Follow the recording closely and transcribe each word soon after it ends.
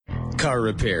Car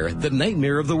repair, the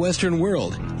nightmare of the Western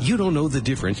world. You don't know the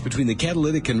difference between the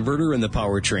catalytic converter and the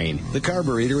powertrain, the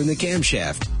carburetor and the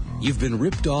camshaft. You've been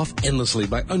ripped off endlessly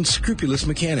by unscrupulous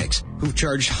mechanics who've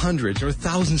charged hundreds or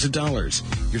thousands of dollars.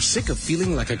 You're sick of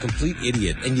feeling like a complete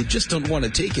idiot and you just don't want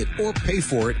to take it or pay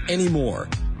for it anymore.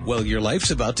 Well, your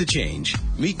life's about to change.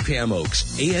 Meet Pam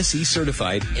Oakes, ASE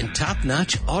certified and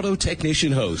top-notch auto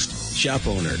technician host, shop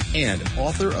owner, and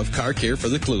author of Car Care for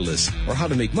the Clueless, or How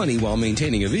to Make Money While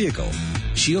Maintaining a Vehicle.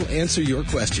 She'll answer your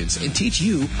questions and teach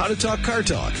you how to talk car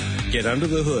talk. Get under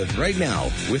the hood right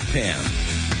now with Pam.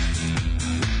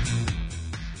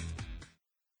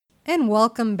 And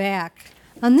welcome back.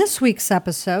 On this week's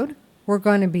episode, we're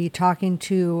going to be talking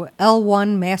to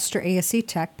L1 Master ASE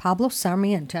Tech, Pablo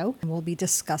Sarmiento. We'll be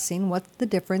discussing what the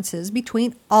difference is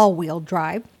between all-wheel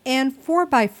drive and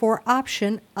 4x4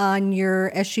 option on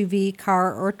your SUV,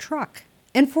 car, or truck.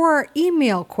 And for our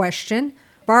email question,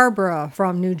 Barbara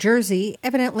from New Jersey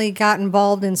evidently got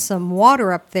involved in some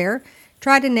water up there,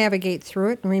 tried to navigate through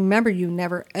it, and remember, you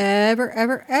never,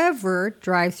 ever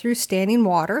drive through standing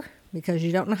water, because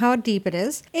you don't know how deep it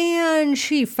is. And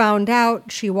she found out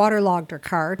she waterlogged her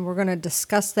car. We're going to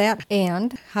discuss that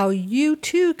and how you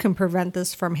too can prevent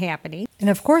this from happening. And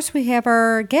of course, we have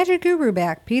our gadget guru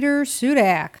back, Peter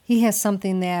Sudak. He has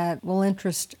something that will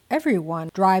interest everyone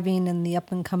driving in the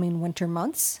up and coming winter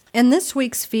months. And this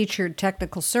week's featured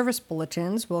technical service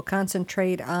bulletins will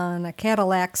concentrate on a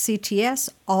Cadillac CTS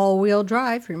all-wheel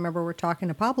drive. Remember, we're talking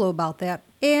to Pablo about that.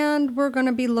 And we're going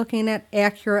to be looking at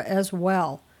Acura as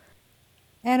well.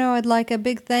 And I'd like a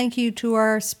big thank you to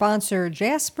our sponsor,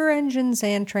 Jasper Engines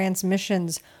and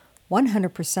Transmissions,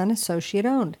 100% associate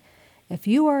owned. If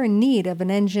you are in need of an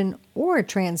engine or a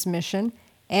transmission,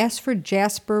 ask for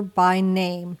Jasper by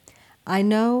name. I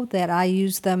know that I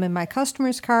use them in my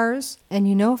customers' cars, and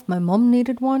you know if my mom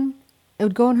needed one, it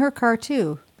would go in her car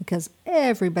too, because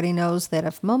everybody knows that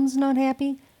if mom's not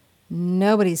happy,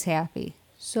 nobody's happy.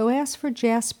 So ask for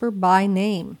Jasper by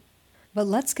name. But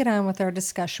let's get on with our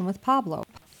discussion with Pablo.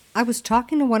 I was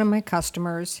talking to one of my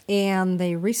customers, and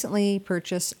they recently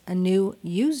purchased a new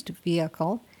used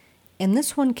vehicle, and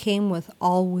this one came with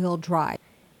all-wheel drive.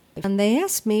 And they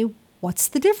asked me, what's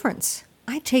the difference?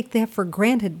 I take that for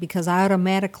granted because I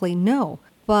automatically know.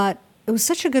 But it was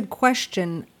such a good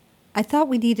question, I thought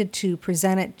we needed to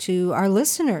present it to our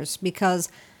listeners because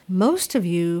most of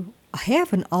you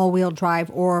have an all-wheel drive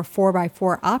or a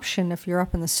 4x4 option if you're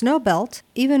up in the snow belt,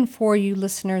 even for you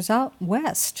listeners out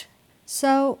west.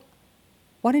 So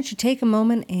why don't you take a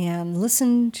moment and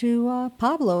listen to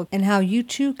Pablo and how you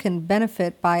too can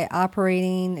benefit by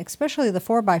operating, especially the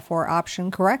 4x4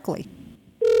 option, correctly.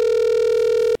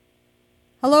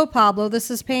 Hello, Pablo.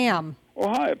 This is Pam. Oh,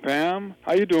 hi, Pam.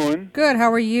 How you doing? Good. How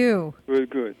are you?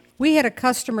 Good. We had a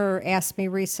customer ask me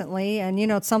recently, and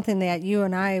it's something that you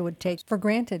and I would take for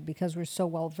granted because we're so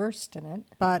well versed in it.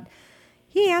 But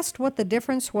he asked what the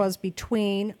difference was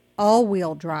between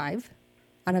all-wheel drive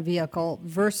on a vehicle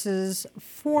versus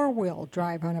four-wheel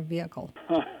drive on a vehicle.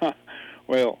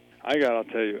 Well, I gotta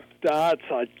tell you, that's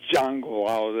a jungle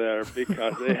out there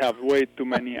because they have way too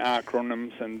many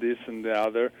acronyms and this and the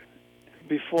other.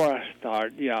 Before I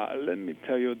start, let me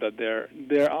tell you that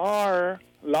there are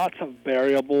lots of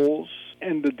variables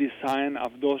in the design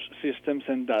of those systems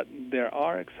and that there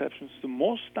are exceptions to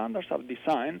most standards of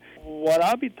design. What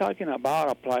I'll be talking about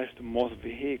applies to most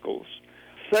vehicles.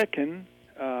 Second,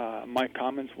 my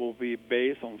comments will be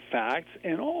based on facts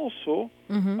and also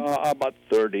about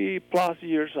 30-plus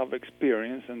years of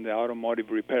experience in the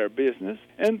automotive repair business.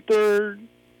 And third,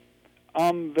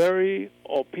 I'm very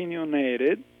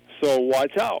opinionated, so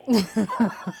watch out.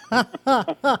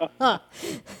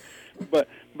 But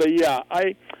yeah,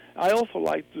 I also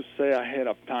like to say ahead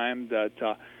of time that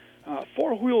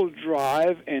four-wheel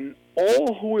drive and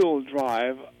all-wheel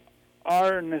drive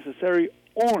are necessary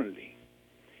only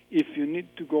if you need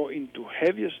to go into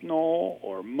heavy snow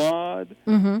or mud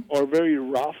or very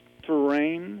rough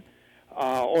terrain,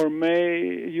 or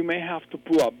you may have to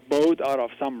pull a boat out of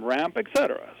some ramp,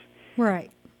 etc. Right.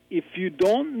 If you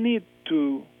don't need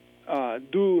to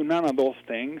do none of those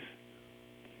things,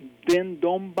 then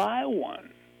don't buy one.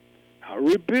 I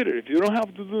repeat it. If you don't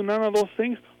have to do none of those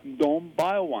things, don't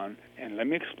buy one. And let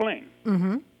me explain.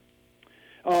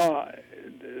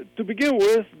 To begin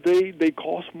with, they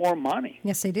cost more money.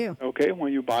 Yes, they do. Okay,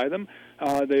 when you buy them.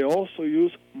 They also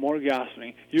use more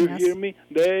gasoline. You hear me?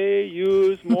 They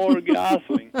use more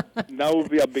gasoline. That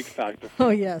would be a big factor. Oh,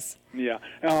 yes. Yeah.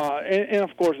 And,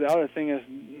 of course, the other thing is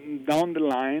down the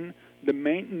line, the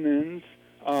maintenance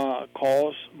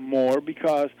costs more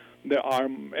because there are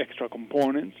extra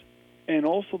components. And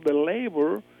also the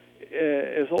labor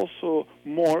is also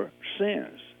more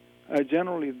sense,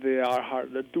 generally they are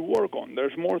harder to work on.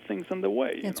 There's more things in the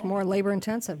way. It's more labor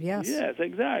intensive, yes. Yes,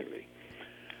 exactly.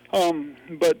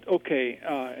 But okay,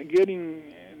 getting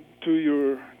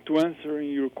to answering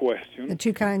your question. The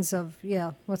two kinds of,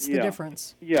 what's the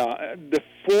difference? Yeah, the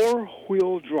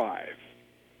four-wheel drive.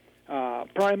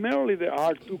 Primarily there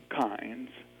are two kinds.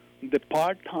 The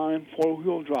part-time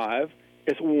four-wheel drive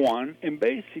is one, and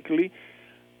basically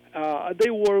they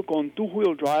work on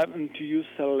two-wheel drive until you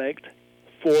select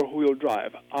four-wheel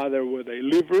drive, either with a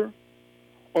lever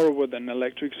or with an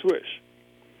electric switch.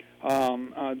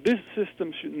 This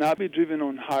system should not be driven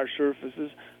on hard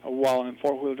surfaces while in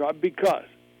four-wheel drive because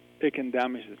it can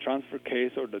damage the transfer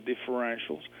case or the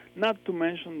differentials. Not to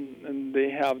mention they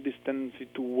have this tendency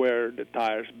to wear the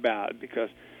tires bad because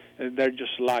they're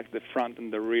just like the front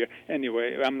and the rear.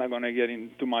 Anyway, I'm not going to get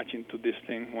too much into this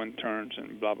thing when turns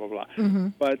and blah, blah, blah. Mm-hmm.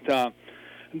 But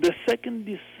the second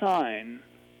design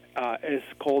is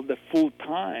called the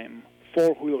full-time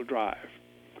four-wheel drive.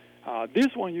 This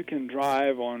one you can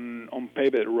drive on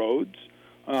paved roads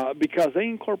because they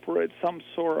incorporate some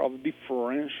sort of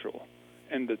differential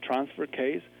in the transfer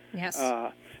case. Yes.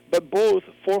 But both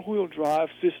four-wheel drive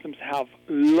systems have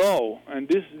low, and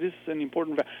this is an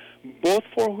important fact, both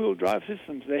four-wheel drive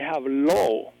systems, they have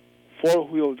low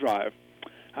four-wheel drive.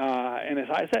 And as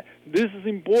I said, this is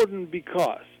important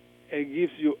because it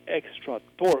gives you extra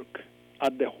torque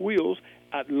at the wheels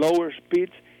at lower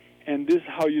speeds, and this is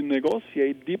how you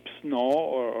negotiate deep snow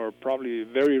or probably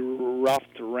very rough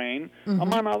terrain,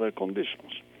 among other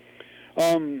conditions.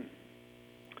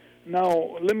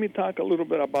 Now, let me talk a little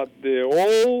bit about the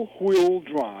all-wheel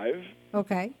drive.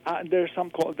 Okay. There's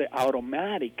some called the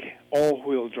automatic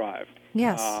all-wheel drive.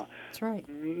 Yes, that's right.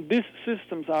 These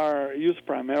systems are used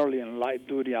primarily in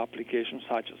light-duty applications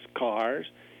such as cars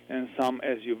and some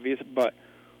SUVs, but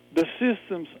the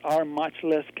systems are much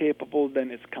less capable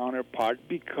than its counterpart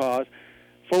because,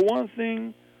 for one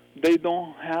thing, they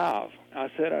don't have, I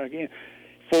said it again,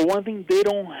 for one thing, they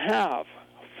don't have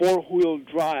four-wheel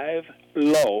drive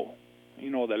low,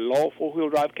 the low four-wheel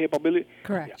drive capability.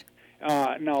 Correct.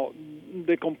 Now,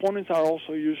 the components are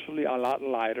also usually a lot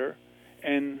lighter,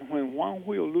 and when one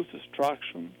wheel loses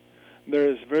traction,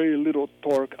 there is very little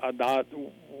torque at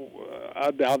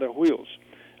the other wheels.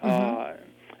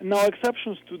 Now,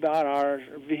 exceptions to that are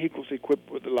vehicles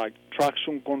equipped with like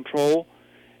traction control,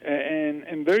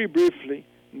 and very briefly,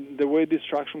 the way this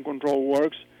traction control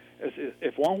works is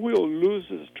if one wheel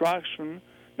loses traction,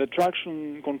 the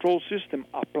traction control system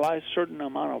applies certain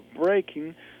amount of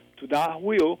braking to that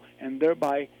wheel and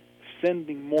thereby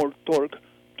sending more torque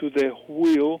to the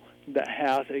wheel that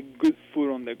has a good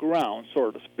foot on the ground,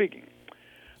 sort of speaking.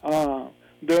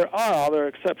 There are other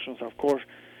exceptions, of course.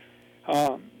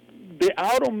 The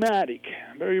automatic,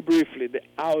 very briefly, the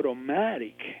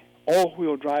automatic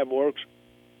all-wheel drive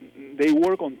they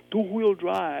work on two-wheel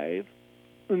drive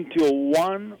until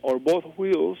one or both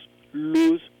wheels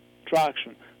lose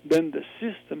traction. Then the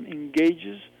system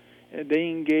they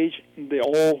engage the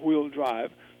all-wheel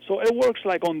drive. So it works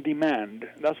like on demand.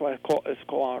 That's why it's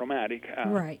called automatic.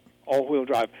 Right. All-wheel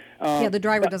drive. The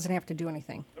driver doesn't have to do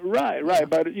anything. Right. Yeah.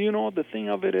 But, the thing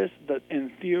of it is that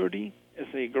in theory,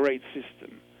 it's a great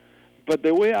system. But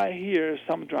the way I hear,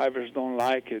 some drivers don't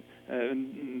like it.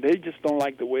 They just don't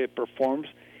like the way it performs.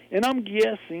 And I'm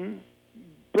guessing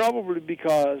probably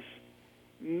because,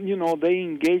 they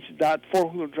engage that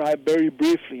four-wheel drive very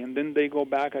briefly, and then they go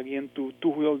back again to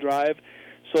two-wheel drive.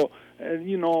 So,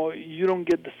 you don't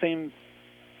get the same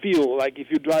feel like if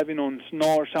you're driving on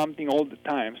snow or something all the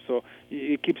time. So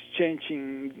it keeps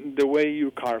changing the way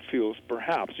your car feels,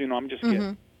 perhaps. I'm just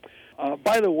kidding.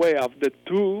 By the way, of the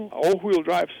two all-wheel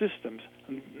drive systems,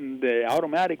 the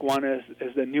automatic one is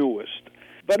the newest.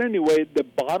 But anyway, the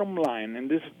bottom line, and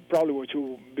this is probably what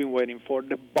you've been waiting for,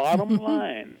 the bottom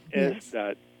line is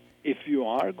that if you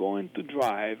are going to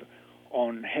drive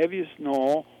on heavy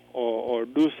snow or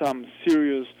do some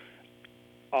serious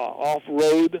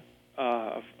off-road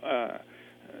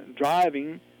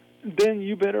driving, then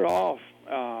you're better off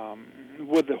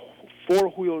with the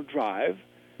four-wheel drive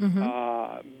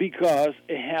because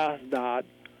it has that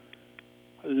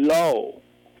low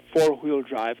four-wheel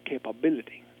drive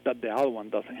capability that the other one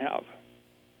doesn't have.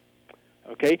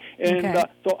 Okay? And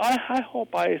so I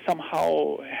hope I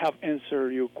somehow have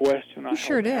answered your question. You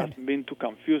sure did. It hasn't been too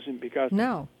confusing because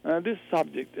this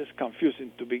subject is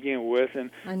confusing to begin with,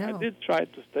 and I know. I did try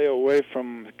to stay away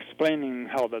from explaining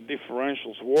how the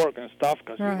differentials work and stuff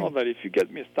because you know that if you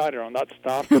get me started on that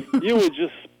stuff, you would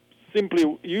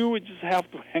just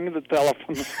have to hang the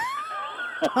telephone.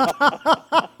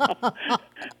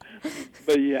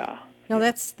 But yeah. No,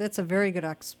 that's a very good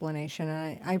explanation,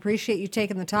 and I appreciate you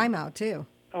taking the time out, too.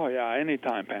 Oh, yeah,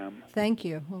 anytime, Pam. Thank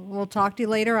you. We'll talk to you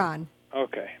later on.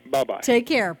 Okay, bye-bye. Take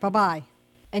care. Bye-bye.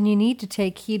 And you need to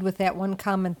take heed with that one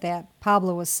comment that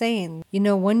Pablo was saying. You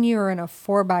know, when you're in a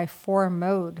 4x4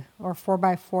 mode or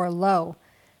 4x4 low,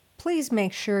 please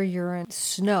make sure you're in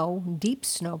snow, deep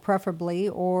snow preferably,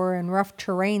 or in rough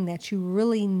terrain that you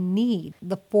really need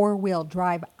the four-wheel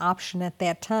drive option at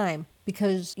that time,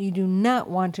 because you do not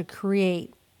want to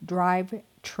create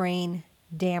drivetrain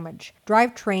damage.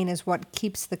 Drivetrain is what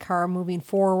keeps the car moving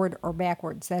forward or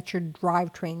backwards. That's your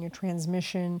drivetrain, your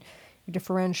transmission, your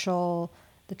differential,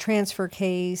 the transfer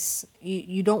case.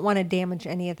 You don't want to damage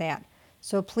any of that.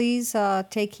 So please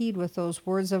take heed with those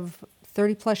words of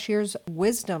 30 plus years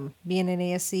wisdom being an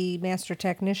ASE master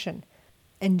technician.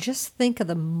 And just think of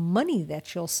the money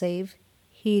that you'll save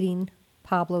heeding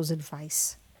Pablo's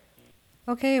advice.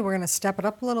 Okay, we're going to step it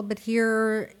up a little bit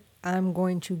here. I'm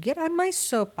going to get on my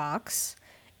soapbox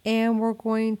and we're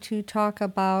going to talk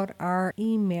about our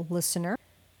email listener.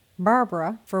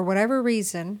 Barbara, for whatever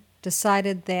reason,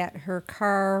 decided that her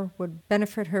car would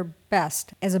benefit her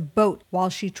best as a boat while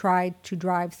she tried to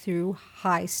drive through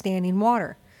high standing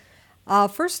water.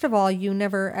 First of all, you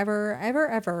never, ever, ever,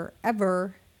 ever,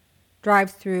 ever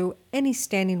drive through any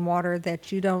standing water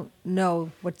that you don't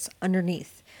know what's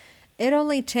underneath. It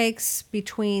only takes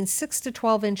between 6 to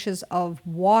 12 inches of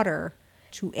water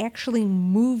to actually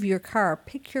move your car,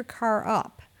 pick your car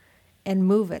up and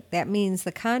move it. That means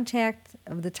the contact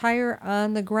of the tire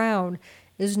on the ground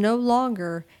is no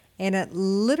longer, and it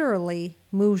literally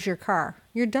moves your car.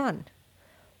 You're done.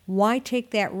 Why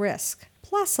take that risk?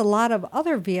 Plus, a lot of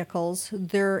other vehicles,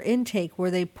 their intake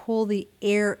where they pull the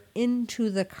air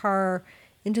into the car,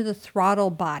 into the throttle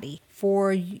body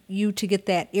for you to get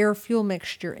that air-fuel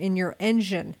mixture in your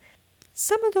engine.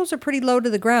 Some of those are pretty low to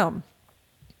the ground.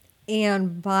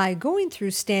 And by going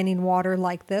through standing water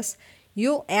like this,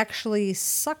 you'll actually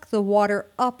suck the water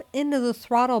up into the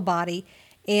throttle body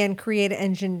and create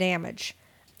engine damage.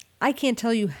 I can't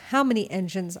tell you how many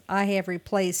engines I have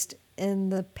replaced in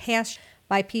the past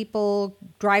by people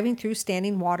driving through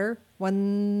standing water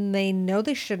when they know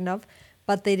they shouldn't have,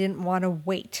 but they didn't want to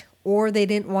wait, or they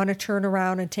didn't want to turn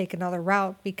around and take another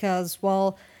route because,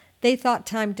 well, they thought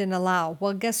time didn't allow.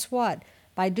 Well, guess what?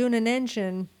 By doing an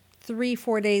engine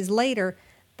 3-4 days later,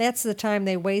 that's the time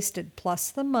they wasted,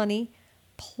 plus the money,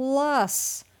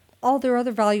 plus all their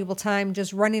other valuable time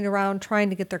just running around trying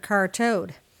to get their car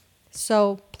towed.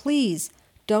 So please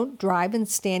don't drive in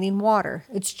standing water.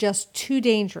 It's just too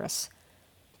dangerous.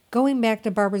 Going back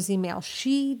to Barbara's email,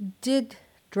 she did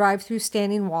drive through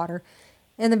standing water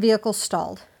and the vehicle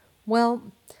stalled.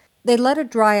 Well, they let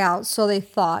it dry out, so they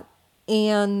thought,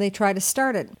 and they tried to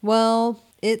start it. Well,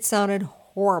 it sounded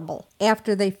horrible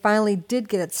after they finally did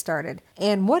get it started.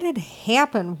 And what had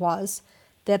happened was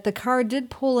that the car did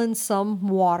pull in some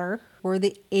water where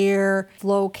the air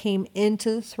flow came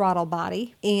into the throttle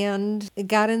body and it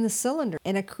got in the cylinder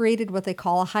and it created what they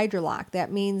call a hydrolock.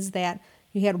 That means that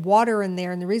you had water in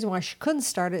there, and the reason why she couldn't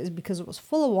start it is because it was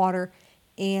full of water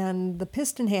and the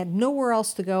piston had nowhere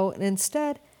else to go, and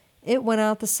instead it went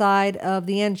out the side of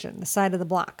the engine, the side of the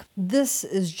block. This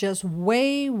is just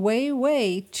way, way,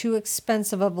 way too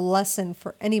expensive of a lesson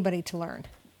for anybody to learn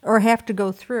or have to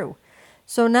go through.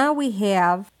 So now we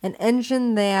have an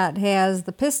engine that has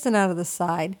the piston out of the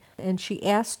side, and she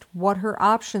asked what her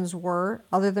options were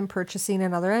other than purchasing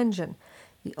another engine.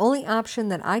 The only option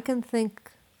that I can think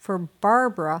for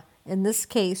Barbara in this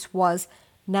case was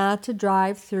not to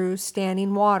drive through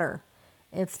standing water.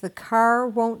 If the car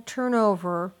won't turn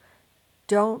over,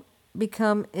 don't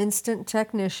become instant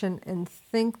technician and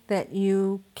think that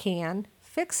you can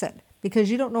fix it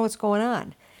because you don't know what's going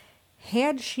on.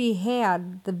 Had she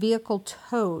had the vehicle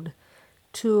towed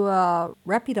to a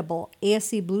reputable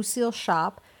ASE Blue Seal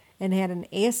shop and had an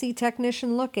ASE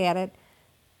technician look at it,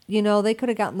 you know, they could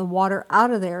have gotten the water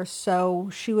out of there, so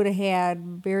she would have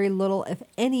had very little, if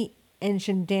any,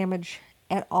 engine damage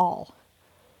at all.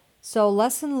 So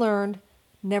lesson learned,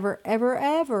 never, ever,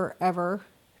 ever, ever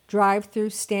drive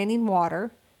through standing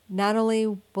water. Not only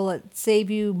will it save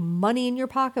you money in your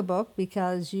pocketbook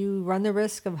because you run the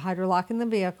risk of hydrolocking the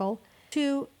vehicle,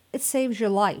 2, it saves your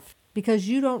life because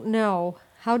you don't know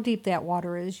how deep that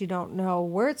water is. You don't know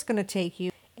where it's going to take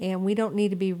you, and we don't need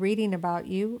to be reading about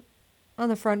you on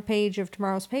the front page of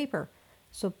tomorrow's paper.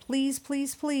 So please,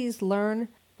 please, please learn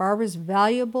Barbara's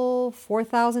valuable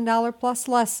 $4,000 plus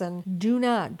lesson. Do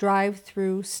not drive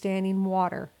through standing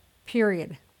water.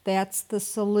 Period. That's the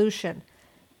solution.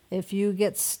 If you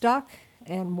get stuck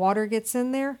and water gets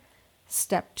in there,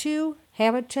 step 2,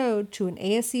 have it towed to an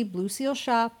ASE Blue Seal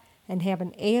shop and have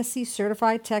an ASE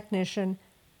certified technician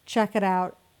check it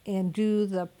out and do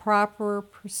the proper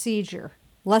procedure.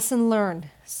 Lesson learned.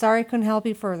 Sorry I couldn't help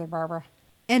you further, Barbara.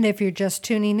 And if you're just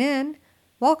tuning in,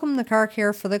 welcome to Car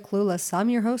Care for the Clueless. I'm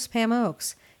your host, Pam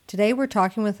Oakes. Today we're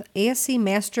talking with ASE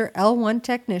Master L1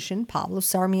 Technician Pablo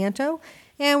Sarmiento,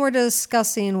 and we're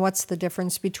discussing what's the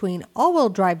difference between all-wheel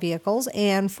drive vehicles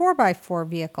and 4x4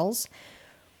 vehicles.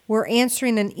 We're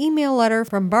answering an email letter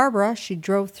from Barbara. She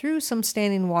drove through some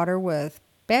standing water with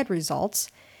bad results.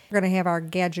 We're going to have our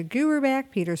gadget guru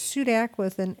back, Peter Sudak,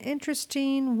 with an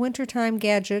interesting wintertime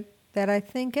gadget that I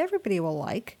think everybody will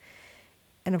like.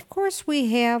 And of course,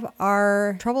 we have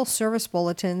our trouble service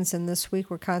bulletins, and this week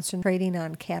we're concentrating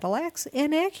on Cadillacs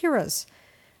and Acuras.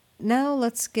 Now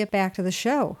let's get back to the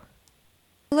show.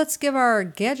 Let's give our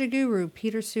gadget guru,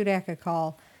 Peter Sudak, a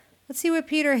call. Let's see what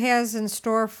Peter has in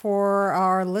store for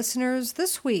our listeners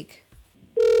this week.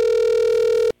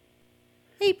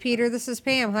 Hey, Peter, this is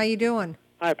Pam. How you doing?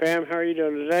 Hi, Pam. How are you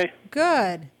doing today?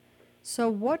 Good. So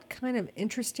what kind of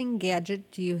interesting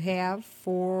gadget do you have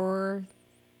for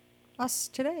us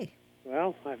today?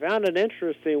 Well, I found an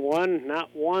interesting one,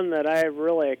 not one that I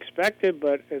really expected,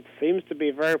 but it seems to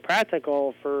be very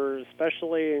practical for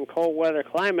especially in cold weather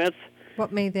climates.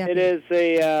 What made that? It is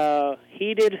a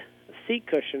heated seat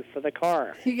cushion for the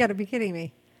car. You got to be kidding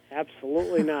me.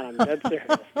 Absolutely not. I'm dead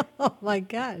serious. Oh, my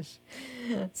gosh.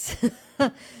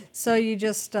 So you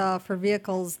just, for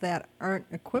vehicles that aren't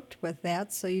equipped with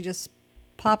that, so you just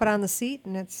pop it on the seat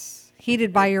and it's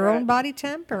heated by your own body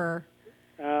temp, or?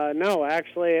 No,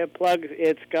 actually,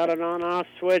 it's got an on-off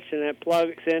switch, and it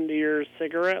plugs into your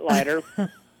cigarette lighter.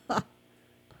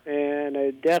 And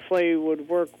it definitely would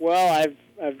work well.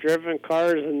 I've driven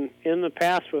cars in the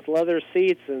past with leather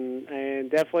seats,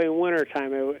 and definitely in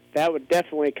wintertime, that would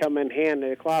definitely come in handy.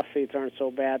 The cloth seats aren't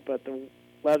so bad, but the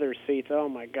leather seats, oh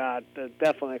my God, they're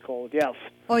definitely cold, yes.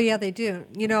 Oh, yeah, they do.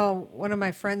 You know, one of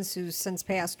my friends who's since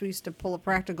passed, we used to pull a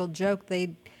practical joke.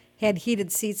 They had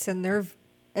heated seats in their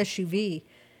SUV.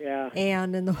 Yeah.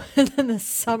 And in the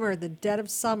summer, the dead of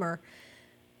summer,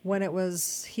 when it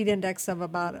was heat index of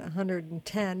about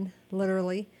 110,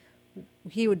 literally,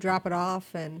 he would drop it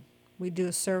off and we'd do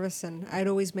a service, and I'd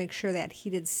always make sure that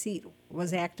heated seat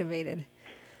was activated.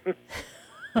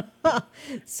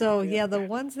 So, yeah, the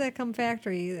ones that come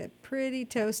factory, they're pretty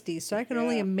toasty, so I can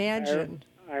only imagine.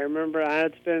 I remember,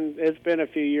 it's been a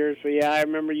few years, but yeah, I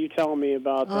remember you telling me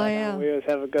about that. Oh, yeah. We always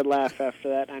have a good laugh after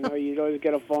that. I know you'd always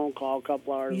get a phone call a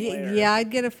couple hours later. Yeah, I'd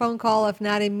get a phone call. If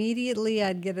not immediately,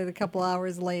 I'd get it a couple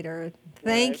hours later,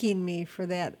 thanking me for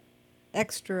that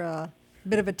extra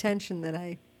bit of attention that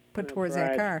I put towards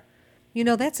that car. You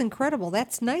know, that's incredible.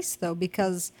 That's nice, though,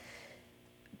 because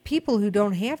people who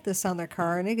don't have this on their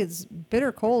car, and it gets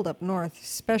bitter cold up north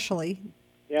especially.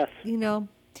 Yes. You know,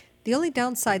 the only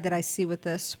downside that I see with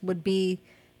this would be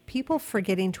people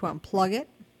forgetting to unplug it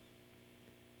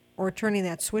or turning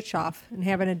that switch off and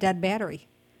having a dead battery.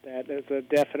 That is a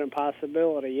definite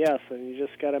possibility, yes, and you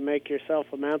just got to make yourself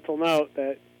a mental note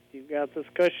that you've got this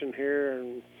cushion here,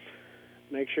 and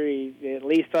make sure you at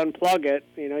least unplug it.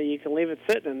 You know, you can leave it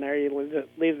sitting in there. You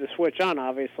leave the switch on,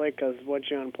 obviously, because once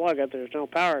you unplug it, there's no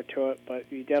power to it,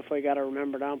 but you definitely got to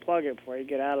remember to unplug it before you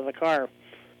get out of the car.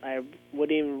 I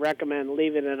wouldn't even recommend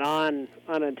leaving it on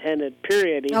unattended,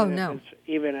 period,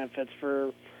 even if it's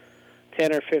for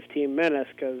 10 or 15 minutes,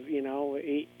 because, you know,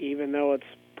 even though it's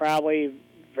probably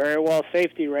very well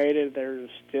safety rated, there's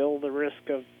still the risk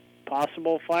of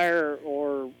possible fire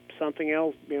or something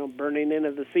else, you know, burning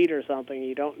into the seat or something.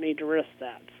 You don't need to risk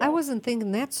that. So. I wasn't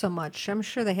thinking that so much. I'm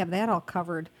sure they have that all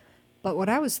covered. But what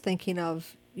I was thinking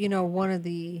of, you know, one of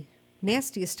the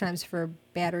nastiest times for a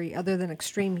battery, other than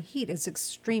extreme heat, is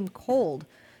extreme cold.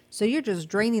 So you're just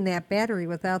draining that battery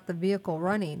without the vehicle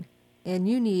running. And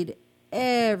you need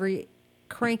every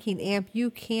cranking amp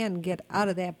you can get out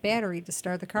of that battery to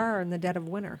start the car in the dead of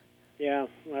winter. Yeah,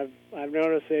 I've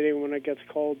noticed that even when it gets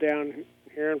cold down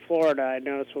here in Florida, I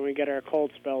notice when we get our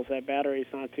cold spells, that battery's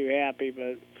not too happy.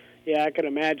 But yeah, I could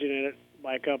imagine it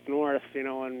like up north, you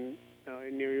know, in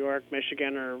New York,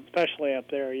 Michigan, or especially up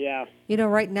there. Yeah. You know,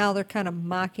 right now they're kind of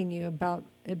mocking you about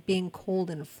it being cold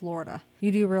in Florida.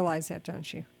 You do realize that,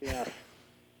 don't you? Yeah.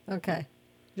 Okay.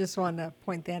 Just wanted to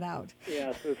point that out.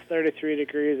 Yeah, so it's 33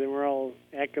 degrees, and we're all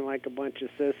acting like a bunch of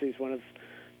sissies when it's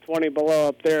 20 below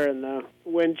up there and the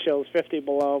wind chill's 50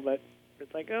 below, but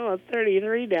it's like, oh, it's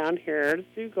 33 down here.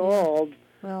 It's too cold.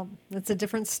 Well, it's a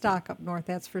different stock up north,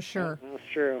 that's for sure. That's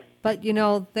true. But, you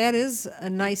know, that is a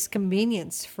nice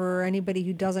convenience for anybody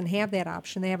who doesn't have that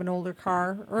option. They have an older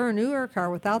car or a newer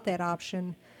car without that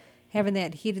option, having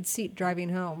that heated seat driving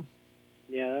home.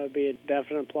 Yeah, that would be a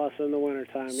definite plus in the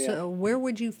wintertime, yeah. So where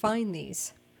would you find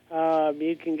these?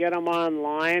 You can get them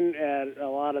online at a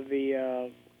lot of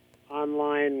the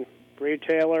online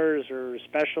retailers or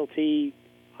specialty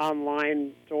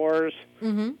online stores.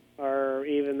 Mm-hmm. Or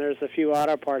even there's a few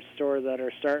auto parts stores that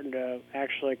are starting to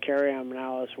actually carry them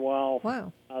now as well.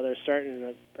 Wow. They're starting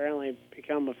to apparently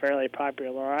become a fairly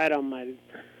popular item.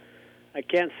 I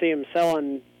can't see them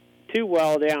selling too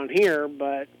well down here,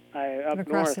 but up Across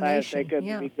north, the I nation, think it'd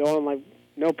yeah. be going like,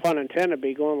 no pun intended,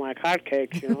 be going like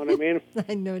hotcakes, you know what I mean?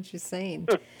 I know what you're saying.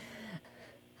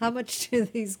 How much do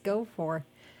these go for?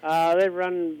 They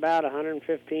run about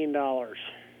 $115.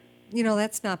 You know,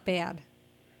 that's not bad.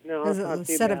 No, There's that's a not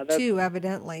too set bad. of That's, two,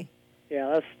 evidently. yeah,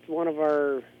 that's one of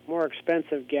our more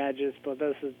expensive gadgets, but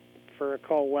this is for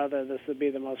cold weather. This would be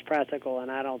the most practical,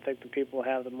 and I don't think the people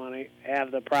have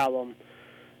the problem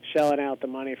shelling out the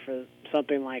money for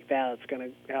something like that. It's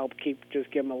going to help give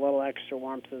them a little extra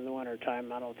warmth in the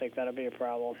wintertime. I don't think that'll be a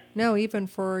problem. No, even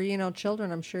for,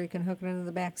 children, I'm sure you can hook it into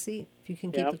the back seat if you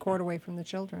can keep Yep. the cord away from the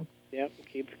children. Yep,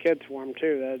 keep the kids warm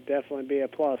too. That'd definitely be a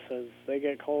plus as they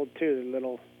get cold too. The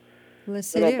little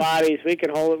bodies, we can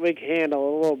handle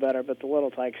it a little better, but the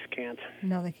little tykes can't.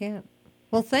 No, they can't.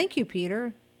 Well, thank you,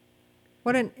 Peter.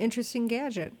 What an interesting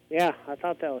gadget. Yeah, I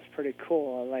thought that was pretty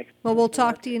cool. Well, we'll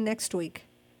talk to you next week.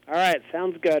 All right,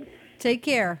 sounds good. Take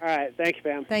care. All right, thank you,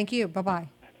 Pam. Thank you. Bye-bye.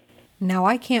 Now,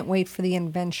 I can't wait for the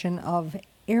invention of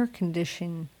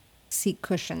air-conditioned seat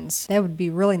cushions. That would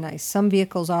be really nice. Some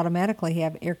vehicles automatically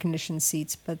have air-conditioned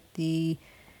seats, but the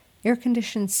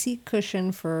air-conditioned seat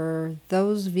cushion for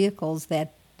those vehicles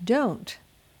that don't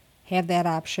have that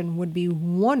option would be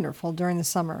wonderful during the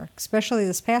summer, especially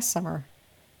this past summer.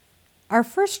 Our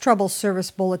first trouble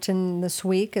service bulletin this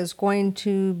week is going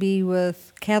to be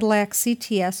with Cadillac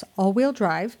CTS all-wheel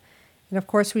drive. And of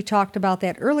course, we talked about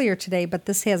that earlier today, but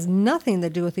this has nothing to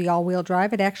do with the all-wheel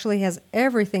drive. It actually has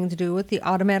everything to do with the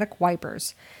automatic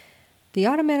wipers. The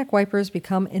automatic wipers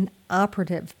become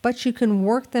inoperative, but you can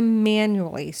work them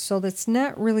manually, so that's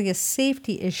not really a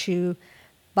safety issue,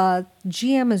 but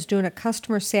GM is doing a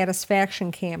customer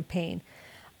satisfaction campaign.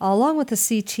 Along with the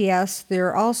CTS,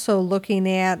 they're also looking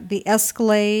at the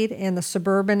Escalade and the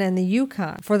Suburban and the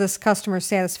Yukon for this customer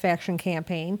satisfaction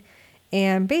campaign.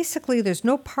 And basically, there's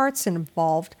no parts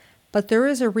involved, but there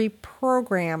is a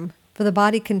reprogram for the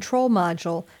body control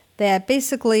module that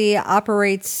basically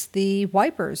operates the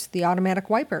wipers, the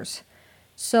automatic wipers.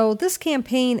 So this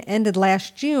campaign ended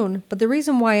last June, but the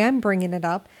reason why I'm bringing it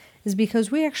up is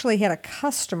because we actually had a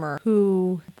customer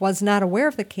who was not aware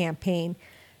of the campaign,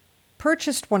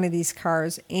 purchased one of these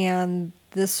cars, and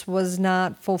this was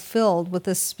not fulfilled with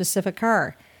this specific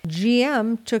car.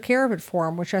 GM took care of it for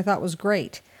him, which I thought was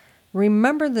great.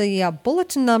 Remember, the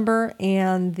bulletin number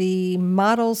and the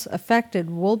models affected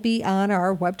will be on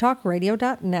our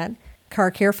webtalkradio.net, Car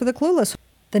Care for the Clueless.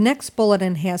 The next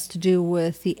bulletin has to do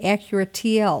with the Acura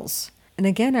TLs. And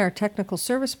again, our technical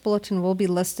service bulletin will be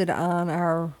listed on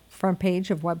our front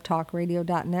page of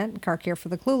webtalkradio.net, Car Care for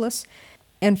the Clueless,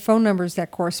 and phone numbers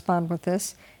that correspond with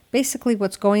this. Basically,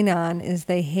 what's going on is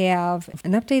they have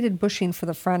an updated bushing for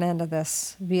the front end of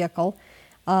this vehicle.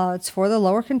 It's for the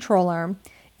lower control arm.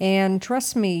 And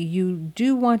trust me, you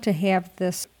do want to have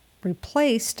this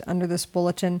replaced under this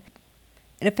bulletin.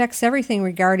 It affects everything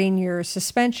regarding your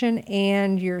suspension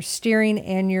and your steering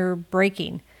and your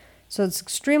braking. So it's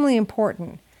extremely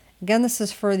important. Again, this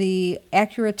is for the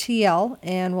Acura TL,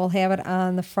 and we'll have it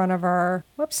on the front of our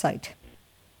website.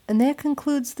 And that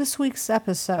concludes this week's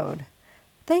episode.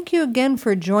 Thank you again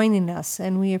for joining us,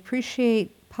 and we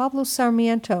appreciate Pablo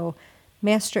Sarmiento,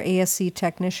 Master ASE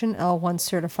Technician, L1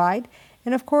 Certified,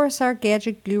 and of course our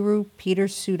gadget guru, Peter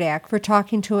Sudak, for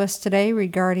talking to us today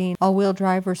regarding all-wheel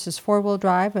drive versus four-wheel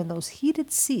drive and those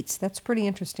heated seats. That's pretty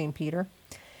interesting, Peter.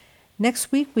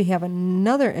 Next week we have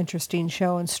another interesting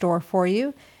show in store for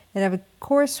you. And of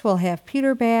course, we'll have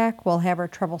Peter back, we'll have our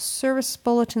trouble service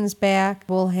bulletins back,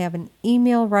 we'll have an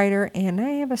email writer, and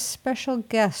I have a special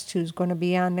guest who's going to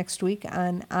be on next week,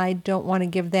 and I don't want to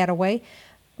give that away,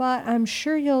 but I'm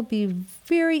sure you'll be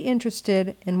very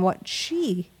interested in what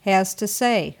she has to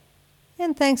say.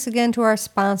 And thanks again to our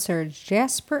sponsor,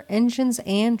 Jasper Engines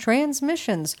and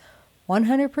Transmissions,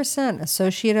 100%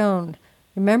 associate owned.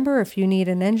 Remember, if you need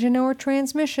an engine or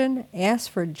transmission,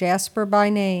 ask for Jasper by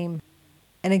name.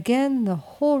 And again, the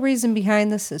whole reason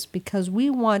behind this is because we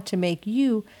want to make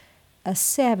you a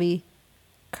savvy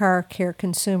car care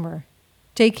consumer.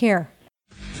 Take care.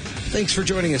 Thanks for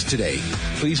joining us today.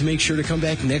 Please make sure to come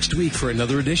back next week for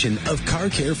another edition of Car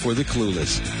Care for the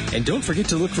Clueless. And don't forget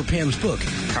to look for Pam's book,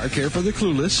 Car Care for the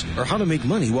Clueless, or How to Make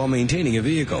Money While Maintaining a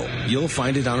Vehicle. You'll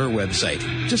find it on our website.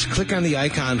 Just click on the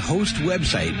icon Host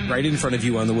Website right in front of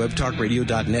you on the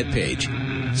webtalkradio.net page.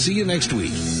 See you next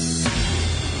week.